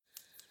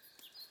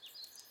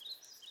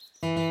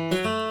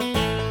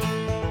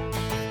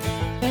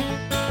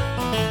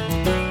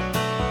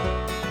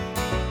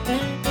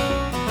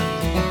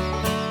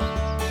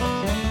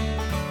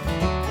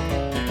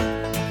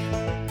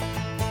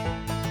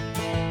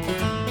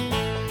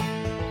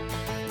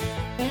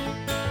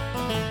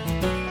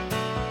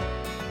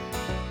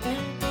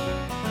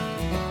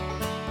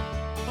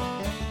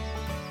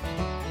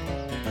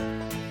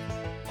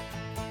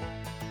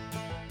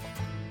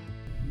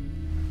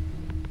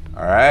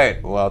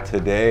right. Well,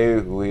 today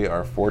we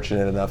are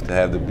fortunate enough to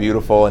have the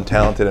beautiful and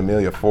talented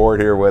Amelia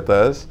Ford here with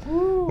us.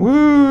 Woo!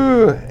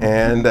 Woo!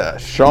 And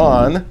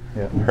Shawn,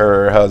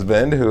 her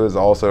husband, who is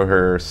also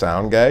her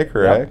sound guy,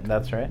 correct? Yep,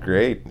 that's right.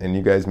 Great. And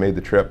you guys made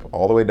the trip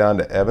all the way down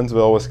to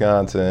Evansville,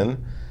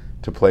 Wisconsin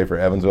to play for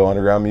Evansville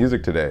Underground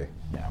Music today.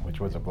 Yeah, which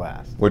was a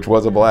blast. Which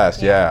was a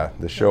blast, yeah.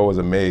 The show was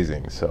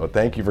amazing. So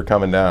thank you for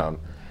coming down.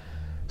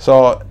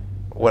 So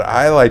what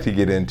I like to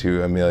get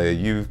into, Amelia,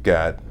 you've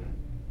got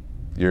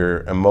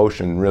your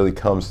emotion really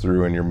comes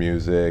through in your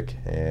music,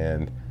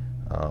 and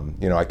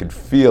I could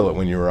feel it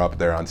when you were up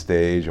there on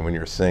stage and when you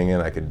were singing.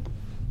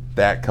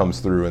 That comes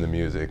through in the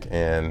music.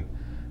 And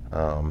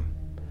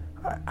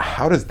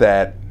how does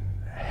that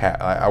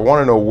I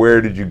want to know,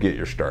 where did you get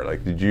your start?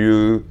 Like, did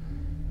you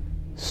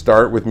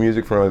start with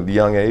music from a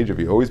young age? Have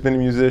you always been a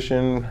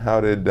musician?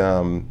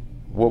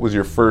 What was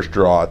your first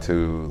draw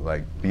to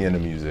like being a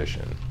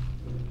musician?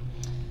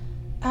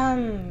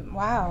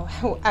 Wow.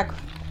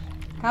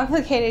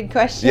 Complicated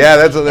question. Yeah,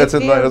 there's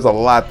a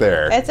lot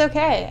there. It's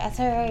okay. That's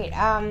all right.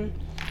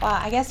 Well,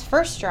 I guess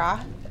first draw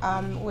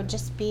would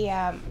just be,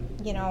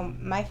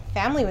 my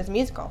family was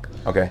musical.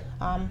 Okay.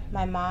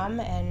 My mom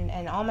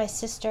and all my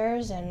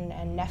sisters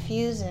and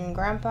nephews and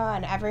grandpa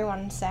and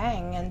everyone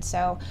sang, and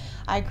so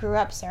I grew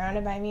up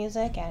surrounded by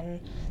music and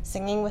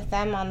singing with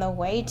them on the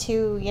way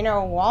to,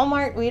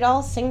 Walmart. We'd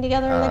all sing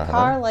together in the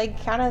car,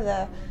 like kind of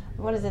the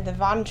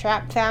Von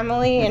Trapp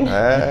family, and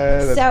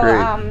that's so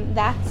great.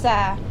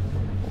 That's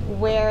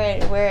where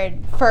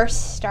it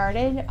first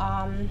started.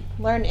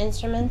 Learned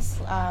instruments,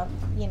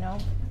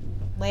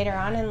 later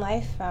on in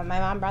life. My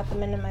mom brought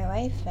them into my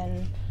life,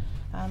 and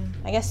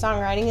I guess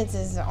songwriting is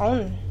his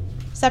own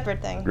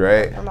separate thing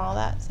from all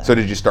that. So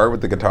did you start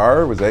with the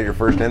guitar? Was that your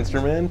first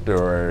instrument,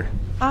 or?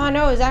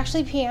 No, it was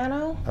actually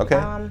piano. Okay.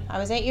 I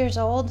was 8 years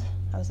old.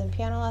 I was in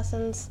piano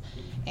lessons,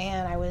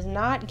 and I was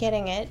not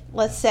getting it.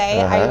 Let's say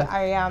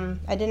I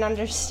didn't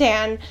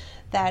understand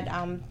that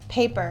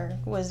paper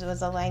was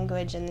a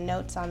language, and the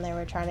notes on there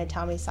were trying to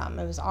tell me something.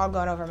 It was all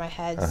going over my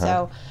head.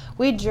 So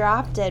we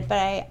dropped it, but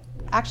I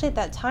actually at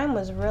that time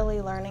was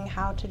really learning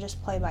how to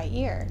just play by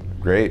ear.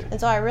 Great.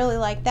 And so I really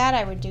liked that.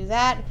 I would do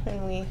that,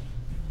 and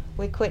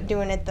we quit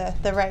doing it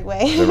the right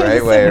way. The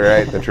right way,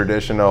 right? The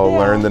traditional,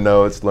 learn the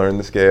notes, learn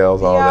the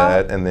scales, all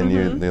that, and then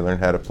you learn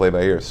how to play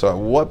by ear. So at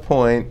what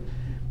point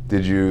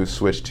did you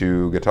switch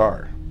to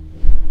guitar?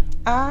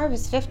 I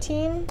was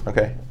 15.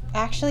 Okay.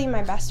 Actually,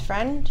 my best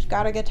friend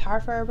got a guitar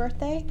for her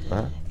birthday,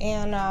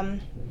 and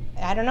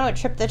I don't know, it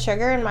tripped the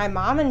trigger in my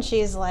mom, and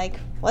she's like,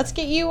 let's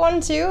get you one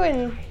too,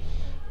 and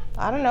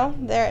I don't know,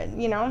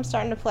 I'm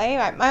starting to play.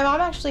 My mom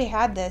actually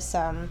had this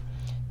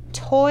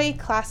toy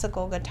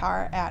classical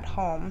guitar at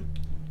home.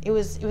 It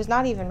was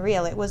not even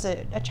real. It was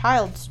a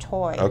child's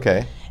toy.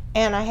 Okay.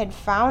 And I had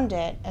found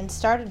it and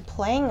started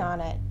playing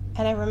on it,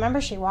 and I remember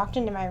she walked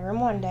into my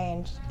room one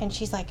day, and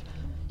she's like,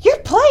 "You're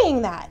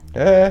playing that."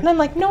 And I'm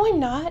like, "No, I'm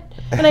not."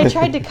 And I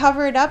tried to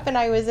cover it up, and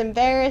I was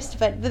embarrassed,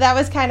 but that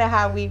was kind of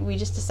how we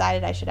just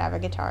decided I should have a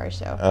guitar.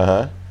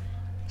 So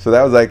So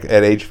that was like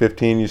at age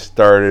 15 you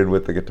started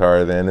with the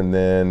guitar then, and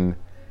then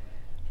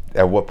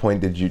at what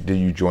point did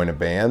you join a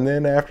band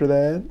then after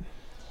that?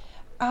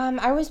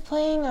 I was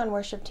playing on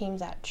worship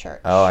teams at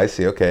church. Oh, I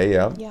see. Okay,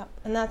 yeah. Yeah,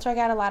 and that's where I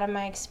got a lot of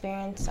my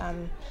experience.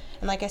 And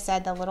like I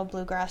said, the little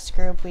bluegrass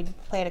group, we'd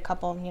played a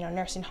couple,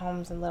 nursing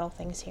homes and little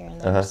things here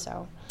and there.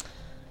 So.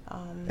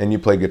 And you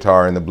played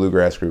guitar in the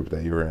bluegrass group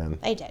that you were in?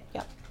 I did,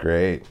 yep.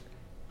 Great.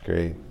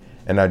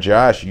 And now,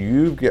 Josh,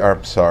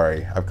 I'm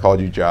sorry, I've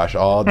called you Josh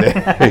all day.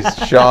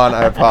 Shawn,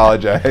 I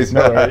apologize.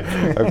 No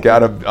worries. I've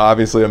got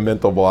obviously a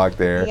mental block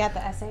there. You got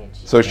the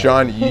SH. So,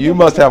 Shawn, you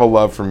must have a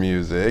love for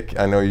music.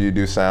 I know you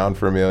do sound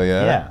for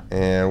Amelia. Yeah.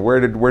 And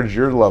where did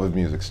your love of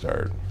music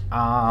start?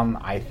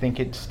 I think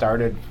it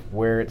started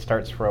where it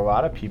starts for a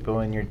lot of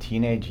people in your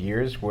teenage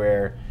years,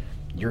 where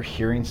you're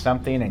hearing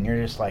something and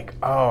you're just like,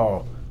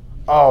 oh,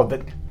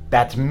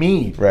 that's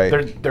me.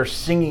 Right. They're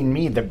singing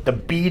me. The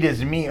beat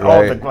is me.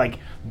 Right. Oh,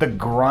 the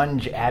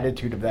grunge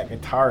attitude of that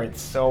guitar.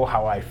 It's so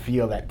how I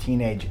feel, that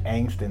teenage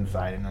angst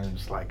inside, and I'm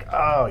just like,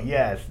 oh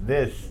yes,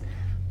 this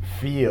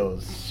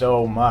feels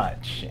so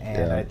much.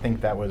 And I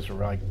think that was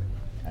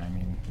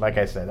like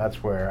I said,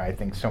 that's where I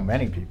think so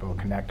many people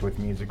connect with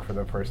music for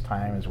the first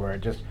time, is where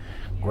it just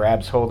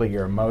grabs hold of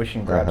your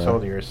emotion, grabs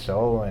hold of your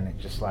soul, and it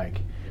just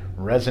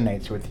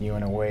resonates with you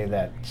in a way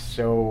that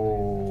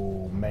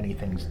so many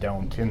things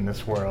don't in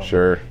this world.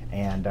 Sure.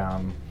 And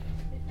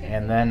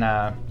then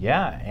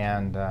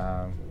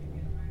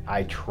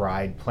I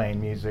tried playing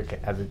music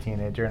as a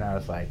teenager, and I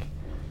was like,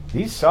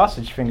 these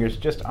sausage fingers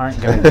just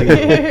aren't going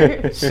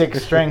to do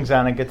 6 strings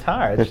on a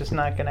guitar. It's just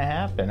not going to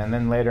happen. And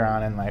then later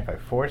on in life, I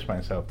forced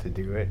myself to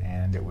do it,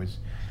 and it was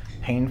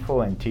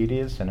painful and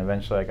tedious, and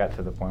eventually I got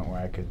to the point where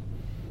I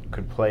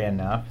could play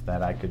enough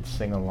that I could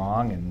sing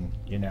along and,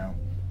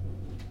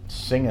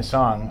 sing a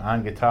song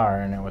on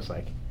guitar, and it was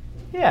like,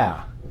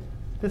 yeah,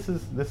 this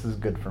is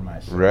good for my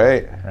soul.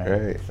 Right.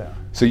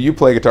 So you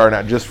play guitar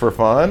not just for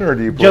fun, or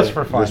do you play just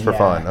for fun? Just for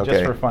fun. Okay.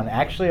 Just for fun.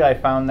 Actually, I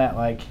found that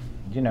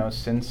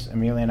since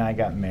Amelia and I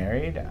got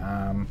married,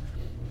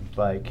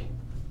 like,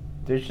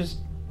 there's just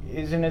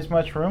isn't as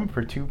much room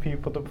for two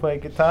people to play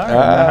guitar in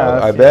the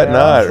house, I bet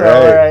not, so,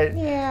 right?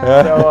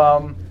 Yeah.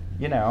 So,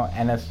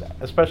 and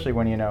especially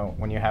when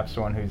you have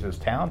someone who's as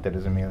talented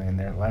as Amelia in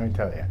there, let me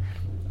tell you,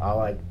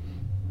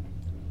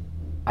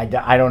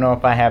 I don't know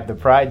if I have the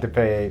pride to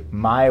play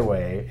my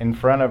way in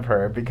front of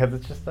her, because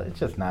it's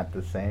just not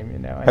the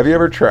same, Have you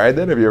ever tried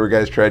that? Have you ever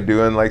guys tried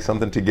doing like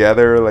something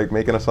together, like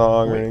making a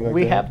song or anything like that?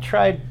 We have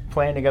tried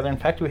playing together. In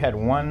fact, we had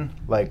one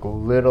like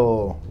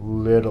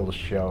little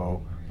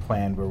show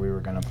planned where we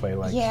were going to play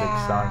like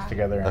 6 songs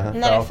together,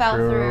 and then it fell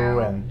through.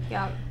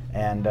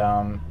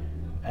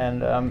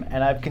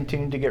 And I've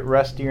continued to get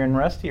rustier and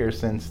rustier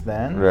since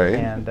then. Right.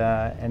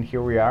 And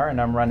here we are,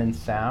 and I'm running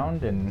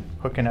sound and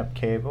hooking up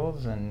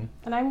cables, and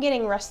I'm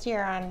getting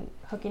rustier on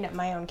hooking up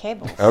my own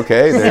cables.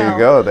 Okay, there you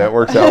go. That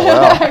works out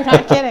well. I'm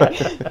not kidding.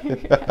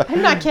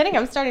 I'm not kidding.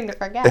 I'm starting to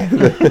forget.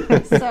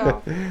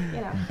 So,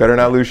 Better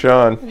not lose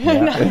Shawn. No,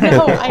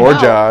 I or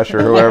know. Josh,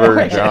 or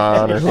whoever,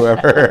 John, or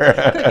whoever.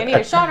 I need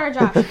a Shawn or a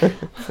Josh.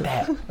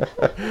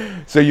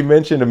 So you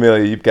mentioned,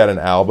 Amelia, you've got an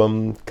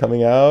album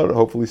coming out,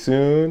 hopefully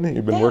soon.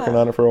 You've been working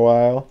on it for a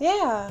while.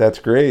 Yeah. That's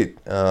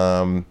great.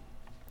 Tell me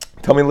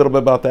a little bit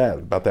about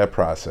that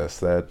process,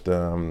 that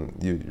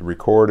you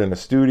record in a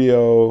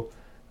studio.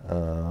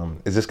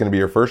 Is this going to be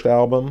your first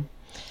album?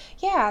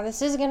 Yeah,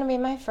 this is going to be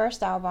my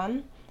first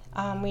album.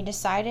 We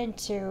decided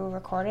to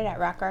record it at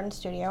Rock Garden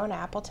Studio in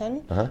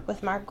Appleton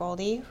with Mark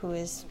Goldie, who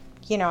is,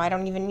 I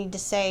don't even need to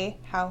say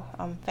how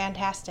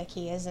fantastic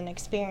he is and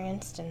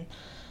experienced. And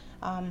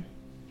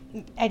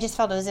I just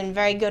felt it was in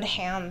very good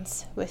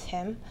hands with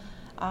him.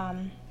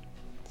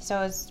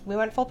 So we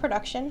went full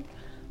production.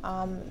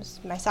 It was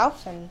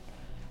myself and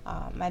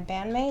my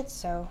bandmates,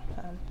 so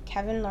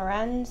Kevin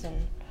Lorenz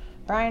and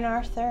Brian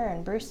Arthur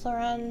and Bruce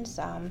Lorenz.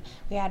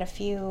 We had a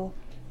few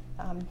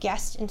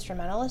guest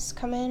instrumentalists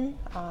come in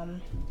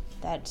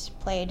that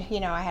played,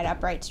 I had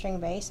upright string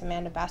bass,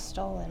 Amanda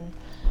Bestel, and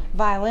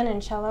violin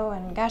and cello,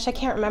 and gosh, I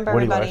can't remember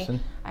Woody everybody.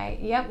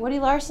 Larson. Woody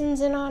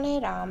Larson's in on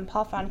it.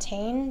 Paul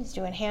Fontaine is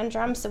doing hand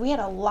drums. So we had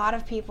a lot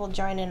of people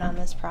join in on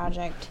this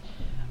project.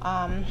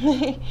 And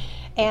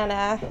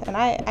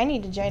I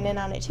need to join in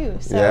on it too.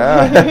 So.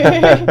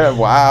 Yeah.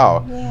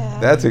 Wow. Yeah.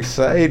 That's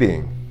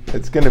exciting.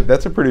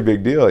 That's a pretty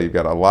big deal. You've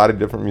got a lot of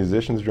different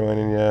musicians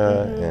joining you.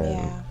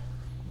 Yeah.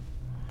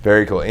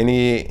 Very cool.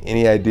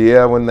 Any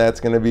idea when that's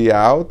going to be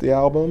out, the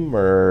album,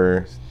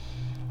 or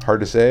hard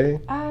to say?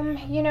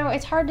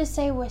 It's hard to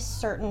say with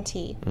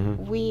certainty.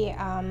 We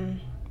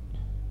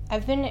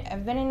I've been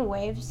in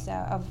waves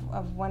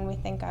of when we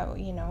think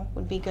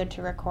would be good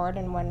to record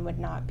and when would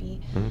not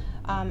be.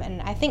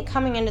 And I think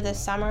coming into this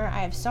summer, I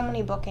have so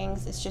many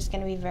bookings. It's just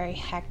going to be very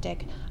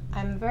hectic.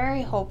 I'm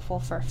very hopeful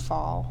for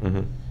fall.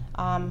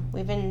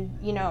 We've been,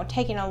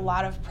 taking a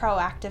lot of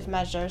proactive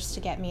measures to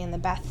get me in the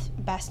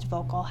best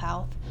vocal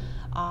health,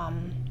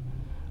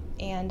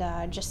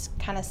 and just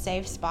kind of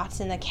save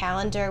spots in the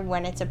calendar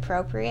when it's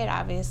appropriate.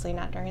 Obviously,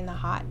 not during the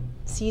hot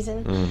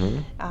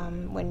season,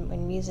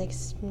 when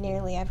music's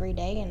nearly every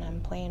day, and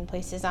I'm playing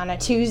places on a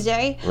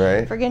Tuesday.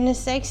 Right. For goodness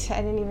sakes, I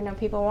didn't even know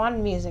people wanted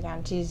music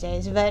on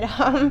Tuesdays, but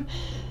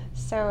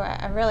so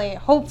I'm really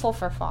hopeful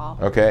for fall.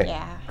 Okay.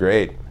 Yeah.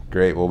 Great.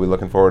 We'll be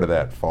looking forward to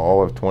that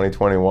fall of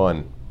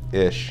 2021.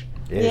 Ish.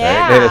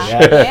 Yeah. Right? Ish.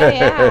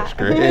 Yeah. That's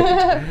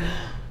great.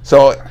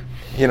 So,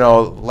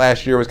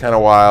 last year was kind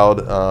of wild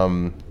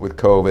with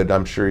COVID.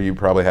 I'm sure you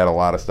probably had a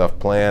lot of stuff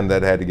planned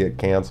that had to get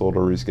canceled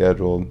or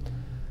rescheduled.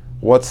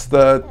 What's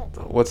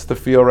the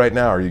feel right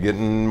now? Are you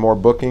getting more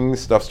bookings?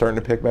 Stuff starting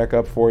to pick back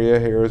up for you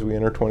here as we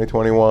enter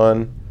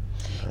 2021?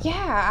 Yeah,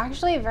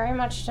 actually, very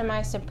much to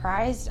my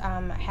surprise,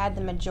 I had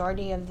the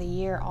majority of the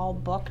year all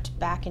booked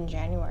back in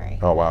January.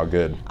 Oh, wow,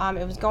 good.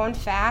 It was going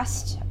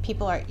fast.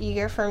 People are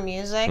eager for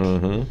music.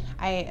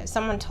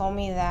 Someone told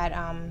me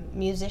that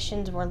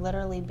musicians were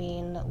literally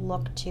being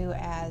looked to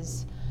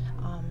as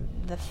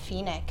the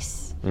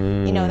phoenix,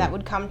 that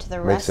would come to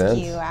the Makes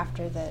rescue sense.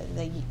 after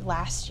the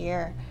last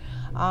year.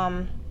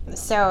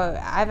 So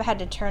I've had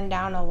to turn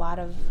down a lot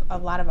of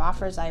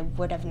offers I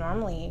would have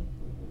normally.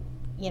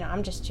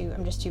 I'm just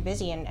too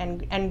busy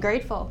and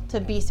grateful to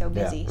be so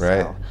busy.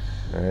 Yeah.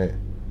 Right.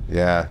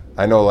 Yeah.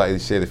 I know, like you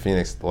say, the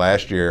Phoenix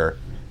last year,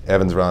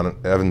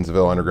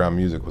 Evansville Underground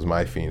Music was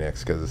my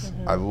Phoenix because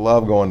I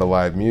love going to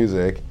live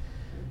music,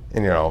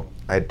 and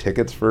I had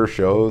tickets for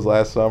shows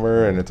last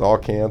summer and it's all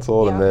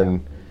canceled, and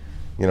then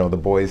the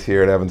boys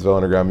here at Evansville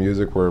Underground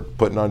Music were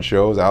putting on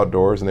shows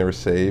outdoors, and they were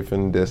safe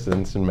and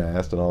distanced and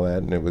masked and all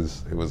that, and it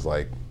was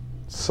like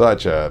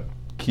such a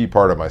key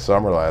part of my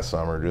summer last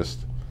summer,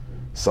 just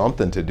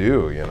something to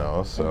do,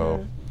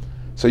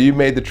 So you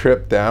made the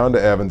trip down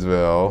to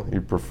Evansville. You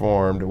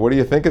performed. What do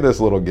you think of this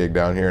little gig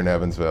down here in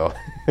Evansville?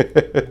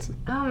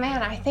 Oh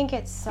man, I think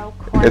it's so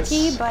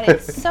quirky, but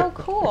it's so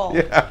cool.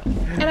 Yeah.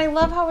 And I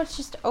love how it's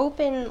just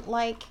open,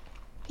 like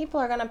people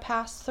are gonna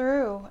pass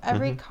through.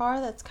 Every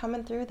car that's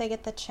coming through, they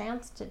get the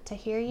chance to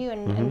hear you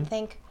and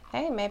think,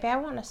 hey, maybe I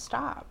want to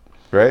stop.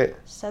 Right.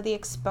 So the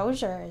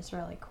exposure is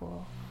really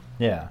cool.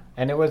 Yeah,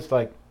 and it was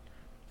like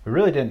we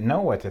really didn't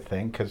know what to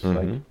think because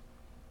Mm-hmm.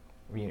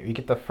 like you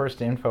get the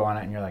first info on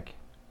it and you're like,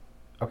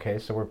 okay,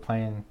 so we're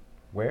playing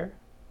where?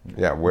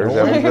 Yeah, where's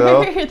Nowhere.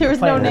 Evansville? There was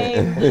no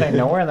name. We're playing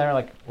nowhere, and they're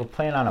like, we're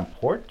playing on a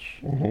porch.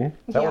 Mm-hmm.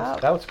 Is that,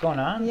 Yeah. what's going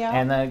on? Yeah.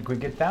 And then we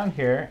get down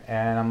here,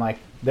 and I'm like,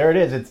 there it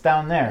is. It's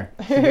down there.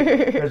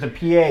 There's a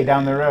PA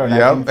down the road. I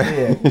can see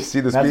Yep. it. You see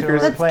the That's where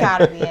speakers? we're That's playing.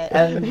 gotta be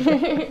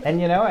it. And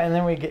you know, and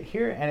then we get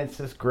here, and it's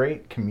this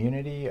great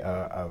community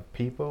of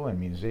people and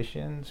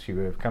musicians who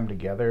have come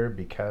together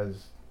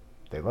because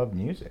they love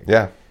music.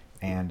 Yeah.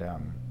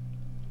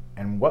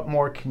 And what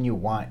more can you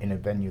want in a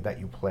venue that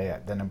you play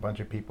at than a bunch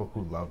of people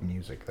who love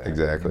music there?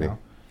 Exactly. You know?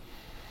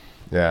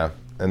 Yeah,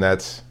 and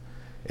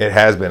it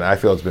has been. I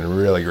feel it's been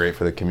really great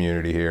for the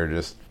community here.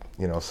 Just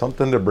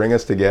something to bring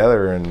us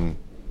together and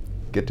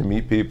get to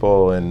meet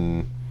people,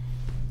 and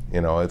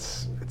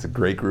it's a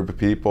great group of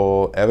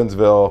people.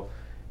 Evansville,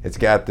 it's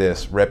got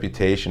this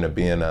reputation of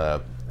being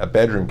a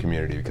bedroom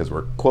community because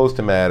we're close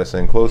to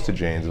Madison, close to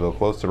Janesville,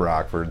 close to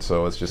Rockford.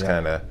 So it's just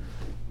kind of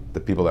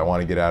the people that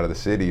want to get out of the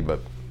city, but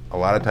a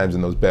lot of times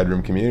in those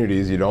bedroom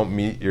communities, you don't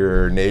meet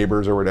your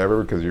neighbors or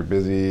whatever because you're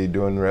busy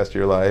doing the rest of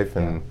your life.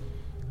 And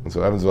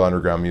so Evansville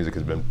Underground Music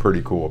has been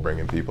pretty cool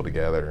bringing people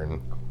together.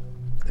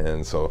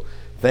 And so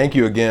thank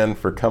you again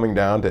for coming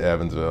down to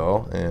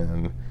Evansville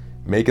and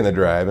making the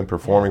drive and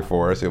performing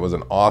for us. It was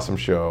an awesome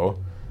show.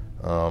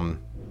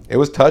 It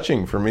was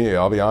touching for me,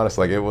 I'll be honest.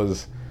 Like, it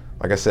was,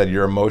 like I said,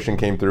 your emotion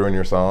came through in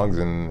your songs,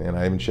 and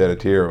I even shed a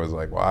tear. It was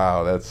like,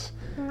 wow, that's...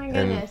 Oh my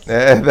goodness.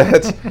 And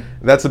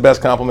that's the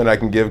best compliment I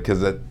can give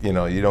because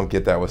you don't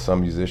get that with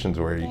some musicians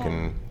where you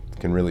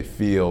can really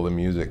feel the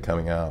music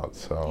coming out.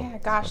 So Yeah,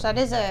 gosh, that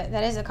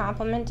is a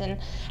compliment. And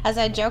as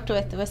I joked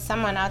with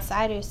someone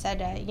outside who said,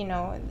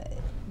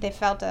 they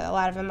felt a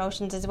lot of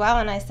emotions as well,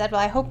 and I said,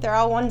 well, I hope they're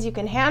all ones you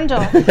can handle,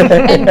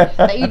 and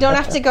that you don't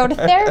have to go to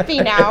therapy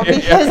now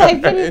because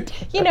I've been,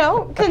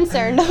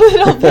 concerned a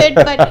little bit.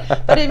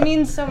 But it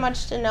means so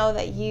much to know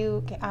that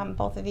you,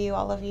 both of you,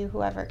 all of you,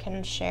 whoever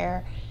can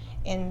share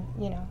in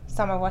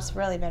some of what's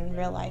really been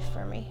real life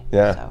for me.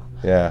 Yeah, so.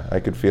 Yeah, I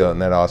could feel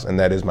it, and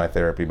that is my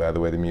therapy, by the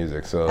way, the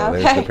music. So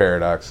Okay. There's the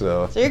paradox.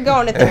 So you're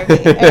going to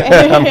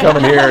therapy. I'm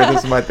coming here.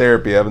 This is my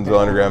therapy, Evansville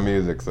Underground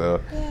Music. So,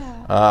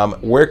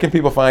 where can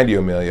people find you,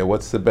 Amelia?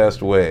 What's the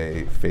best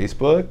way?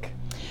 Facebook?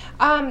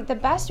 The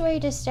best way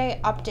to stay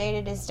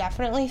updated is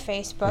definitely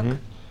Facebook.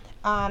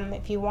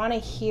 If you want to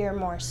hear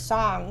more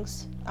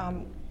songs,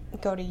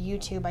 go to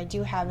YouTube. I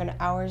do have an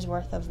hour's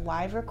worth of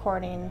live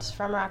recordings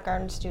from Rock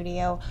Garden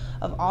Studio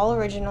of all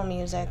original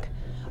music.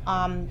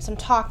 Some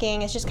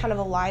talking. It's just kind of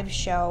a live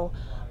show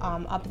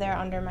up there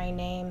under my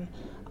name.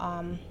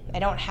 I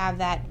don't have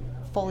that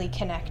fully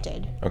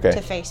connected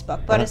to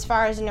Facebook. But as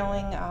far as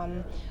knowing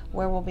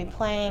where we'll be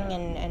playing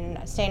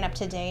and staying up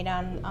to date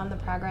on the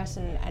progress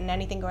and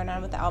anything going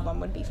on with the album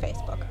would be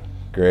Facebook.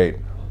 Great.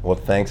 Well,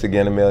 thanks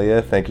again,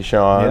 Amelia. Thank you,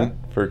 Shawn,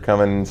 for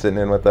coming and sitting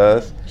in with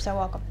us. You're so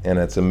welcome. And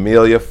it's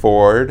Amelia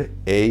Ford,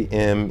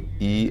 Amelia.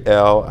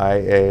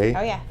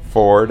 Oh, yeah.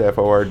 Ford,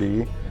 Ford.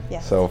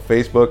 Yes. So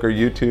Facebook or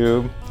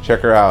YouTube,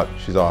 check her out.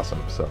 She's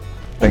awesome. So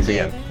thanks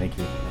again. Thank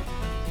you.